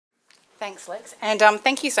Thanks, Lex. And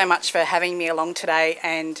thank you so much for having me along today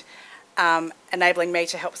and enabling me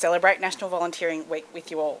to help celebrate National Volunteering Week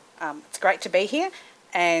with you all. It's great to be here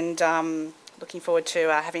and looking forward to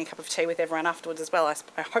having a cup of tea with everyone afterwards as well, I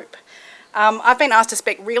hope. I've been asked to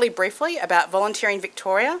speak really briefly about volunteering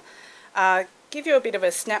Victoria, give you a bit of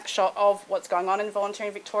a snapshot of what's going on in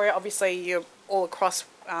volunteering Victoria. Obviously, you're all across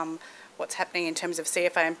what's happening in terms of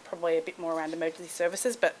CFA and probably a bit more around emergency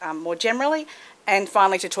services, but more generally. And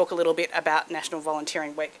finally, to talk a little bit about National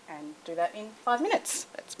Volunteering Week and do that in 5 minutes.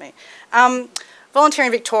 That's me. Volunteering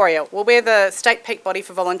Victoria. Well, we're the state peak body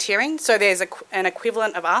for volunteering, so there's an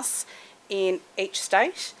equivalent of us in each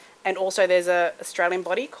state, and also there's an Australian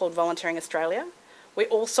body called Volunteering Australia. We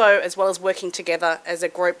also, as well as working together as a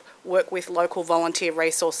group, work with local volunteer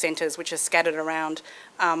resource centres which are scattered around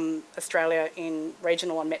Australia in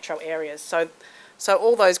regional and metro areas. So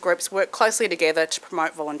all those groups work closely together to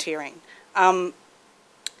promote volunteering.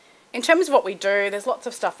 In terms of what we do, there's lots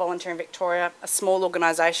of stuff. Volunteering Victoria, a small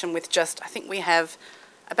organisation with just, I think we have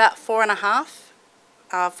about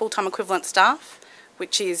 4.5 full-time equivalent staff,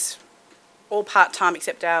 which is all part-time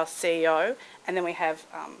except our CEO, and then we have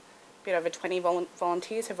a bit over 20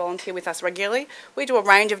 volunteers who volunteer with us regularly. We do a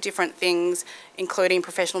range of different things, including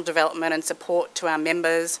professional development and support to our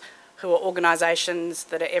members, who are organisations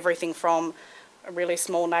that are everything from a really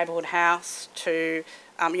small neighbourhood house to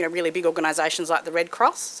really big organisations like the Red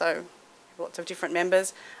Cross, so lots of different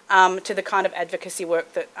members, to the kind of advocacy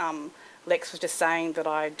work that Lex was just saying that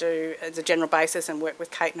I do as a general basis and work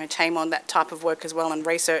with Kate and her team on that type of work as well and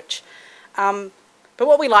research. But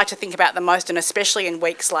what we like to think about the most, and especially in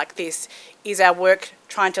weeks like this, is our work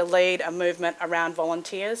trying to lead a movement around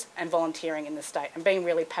volunteers and volunteering in the state and being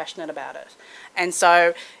really passionate about it. And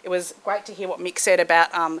so it was great to hear what Mick said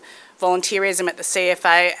about volunteerism at the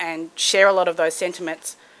CFA and share a lot of those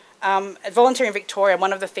sentiments. At Volunteering Victoria,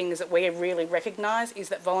 one of the things that we really recognise is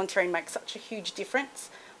that volunteering makes such a huge difference,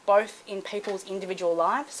 both in people's individual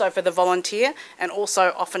lives, so for the volunteer, and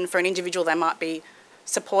also often for an individual they might be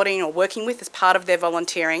supporting or working with as part of their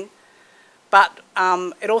volunteering, but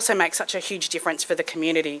it also makes such a huge difference for the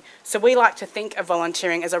community. So we like to think of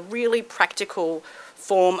volunteering as a really practical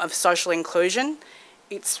form of social inclusion.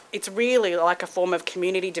 It's really like a form of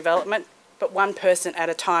community development, but one person at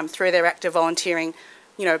a time through their act of volunteering,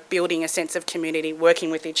 building a sense of community, working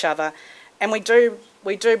with each other. And we do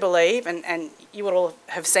believe, and you would all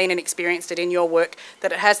have seen and experienced it in your work,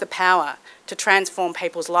 that it has the power to transform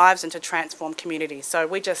people's lives and to transform communities. So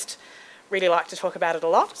we just really like to talk about it a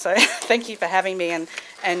lot. So thank you for having me, and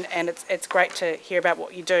it's great to hear about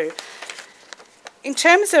what you do. In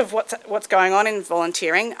terms of what's going on in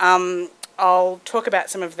volunteering, I'll talk about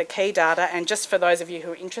some of the key data, and just for those of you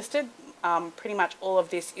who are interested, pretty much all of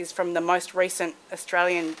this is from the most recent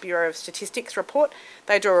Australian Bureau of Statistics report.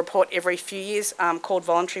 They do a report every few years called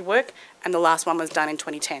Voluntary Work, and the last one was done in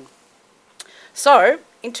 2010. So,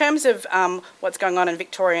 in terms of what's going on in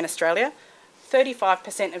Victoria and Australia,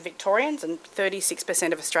 35% of Victorians and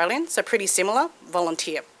 36% of Australians, so pretty similar,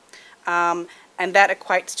 volunteer. And that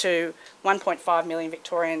equates to 1.5 million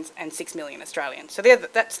Victorians and 6 million Australians. So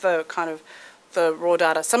that's the kind of the raw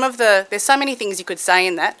data. There's so many things you could say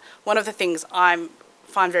in that. One of the things I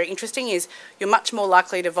find very interesting is you're much more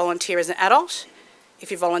likely to volunteer as an adult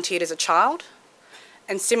if you volunteered as a child.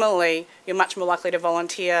 And similarly, you're much more likely to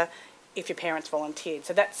volunteer if your parents volunteered.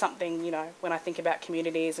 So that's something, when I think about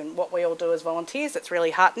communities and what we all do as volunteers, that's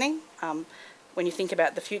really heartening when you think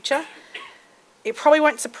about the future. It probably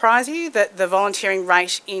won't surprise you that the volunteering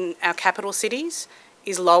rate in our capital cities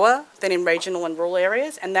is lower than in regional and rural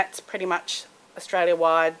areas, and that's pretty much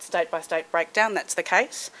Australia-wide, state-by-state breakdown, that's the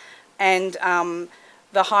case. And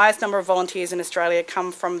the highest number of volunteers in Australia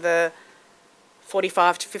come from the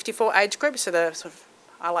 45 to 54 age group, so the sort of,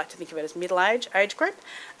 I like to think of it as middle-age age group,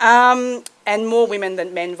 and more women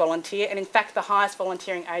than men volunteer. And in fact, the highest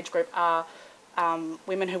volunteering age group are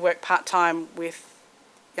women who work part-time with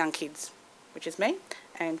young kids, which is me,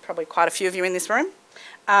 and probably quite a few of you in this room.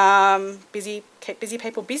 Keep busy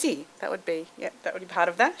people busy. That would be part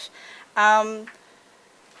of that.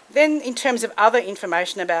 Then in terms of other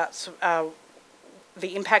information about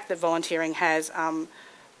the impact that volunteering has,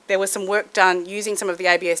 there was some work done using some of the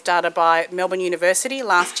ABS data by Melbourne University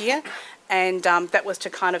last year, and that was to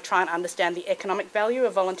kind of try and understand the economic value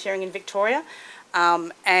of volunteering in Victoria,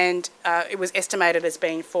 and it was estimated as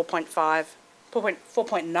being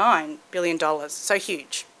 $4.9 billion, so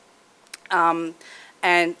huge.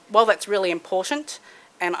 And while that's really important,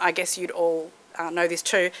 and I guess you'd all know this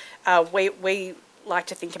too, we like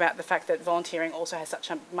to think about the fact that volunteering also has such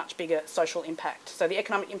a much bigger social impact. So the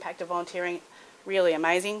economic impact of volunteering really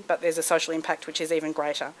amazing, but there's a social impact which is even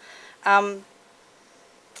greater.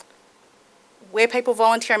 Where people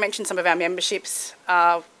volunteer, I mentioned some of our memberships.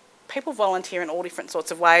 People volunteer in all different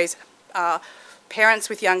sorts of ways. Parents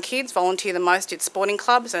with young kids volunteer the most at sporting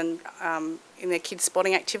clubs and in their kids'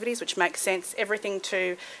 sporting activities, which makes sense. Everything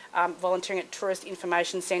to volunteering at tourist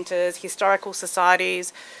information centres, historical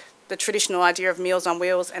societies, the traditional idea of Meals on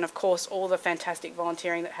Wheels, and of course all the fantastic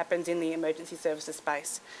volunteering that happens in the emergency services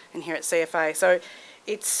space and here at CFA. So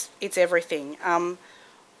it's everything.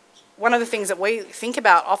 One of the things that we think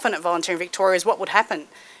about often at Volunteering Victoria is what would happen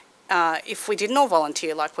if we didn't all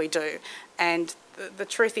volunteer like we do. And the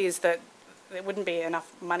truth is that there wouldn't be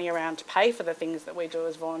enough money around to pay for the things that we do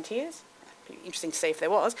as volunteers. It'd be interesting to see if there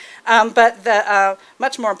was. But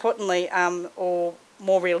much more importantly, or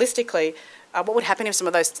more realistically, what would happen if some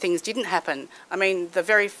of those things didn't happen? I mean, the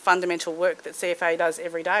very fundamental work that CFA does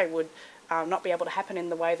every day would not be able to happen in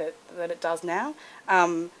the way that it does now.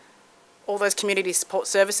 All those community support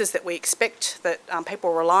services that we expect that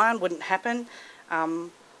people rely on wouldn't happen. A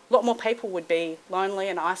lot more people would be lonely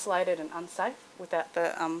and isolated and unsafe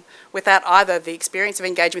without either the experience of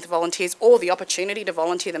engaging with volunteers or the opportunity to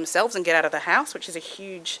volunteer themselves and get out of the house, which is a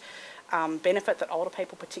huge benefit that older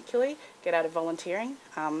people particularly get out of volunteering,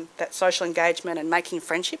 that social engagement and making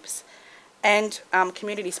friendships. And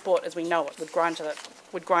community sport, as we know it, would grind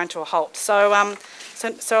to a halt. So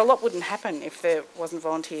a lot wouldn't happen if there wasn't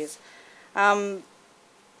volunteers. And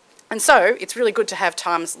so it's really good to have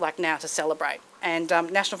times like now to celebrate. And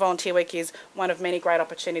National Volunteer Week is one of many great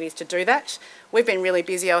opportunities to do that. We've been really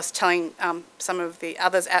busy. I was telling some of the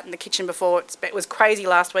others out in the kitchen before, it was crazy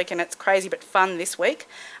last week and it's crazy but fun this week.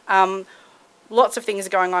 Lots of things are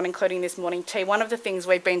going on, including this morning tea. One of the things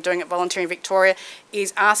we've been doing at Volunteering Victoria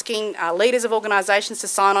is asking leaders of organisations to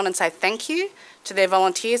sign on and say thank you to their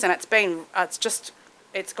volunteers, and it's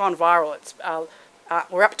gone viral.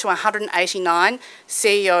 We're up to 189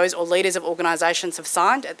 CEOs or leaders of organisations have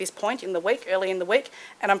signed at this point in the week, early in the week,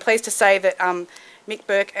 and I'm pleased to say that Mick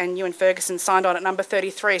Burke and Ewan Ferguson signed on at number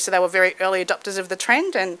 33, so they were very early adopters of the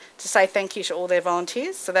trend, and to say thank you to all their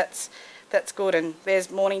volunteers, so that's good, and there's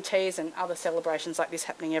morning teas and other celebrations like this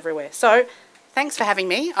happening everywhere. So thanks for having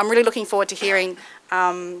me. I'm really looking forward to hearing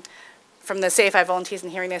from the CFA volunteers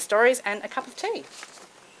and hearing their stories, and a cup of tea.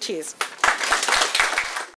 Cheers.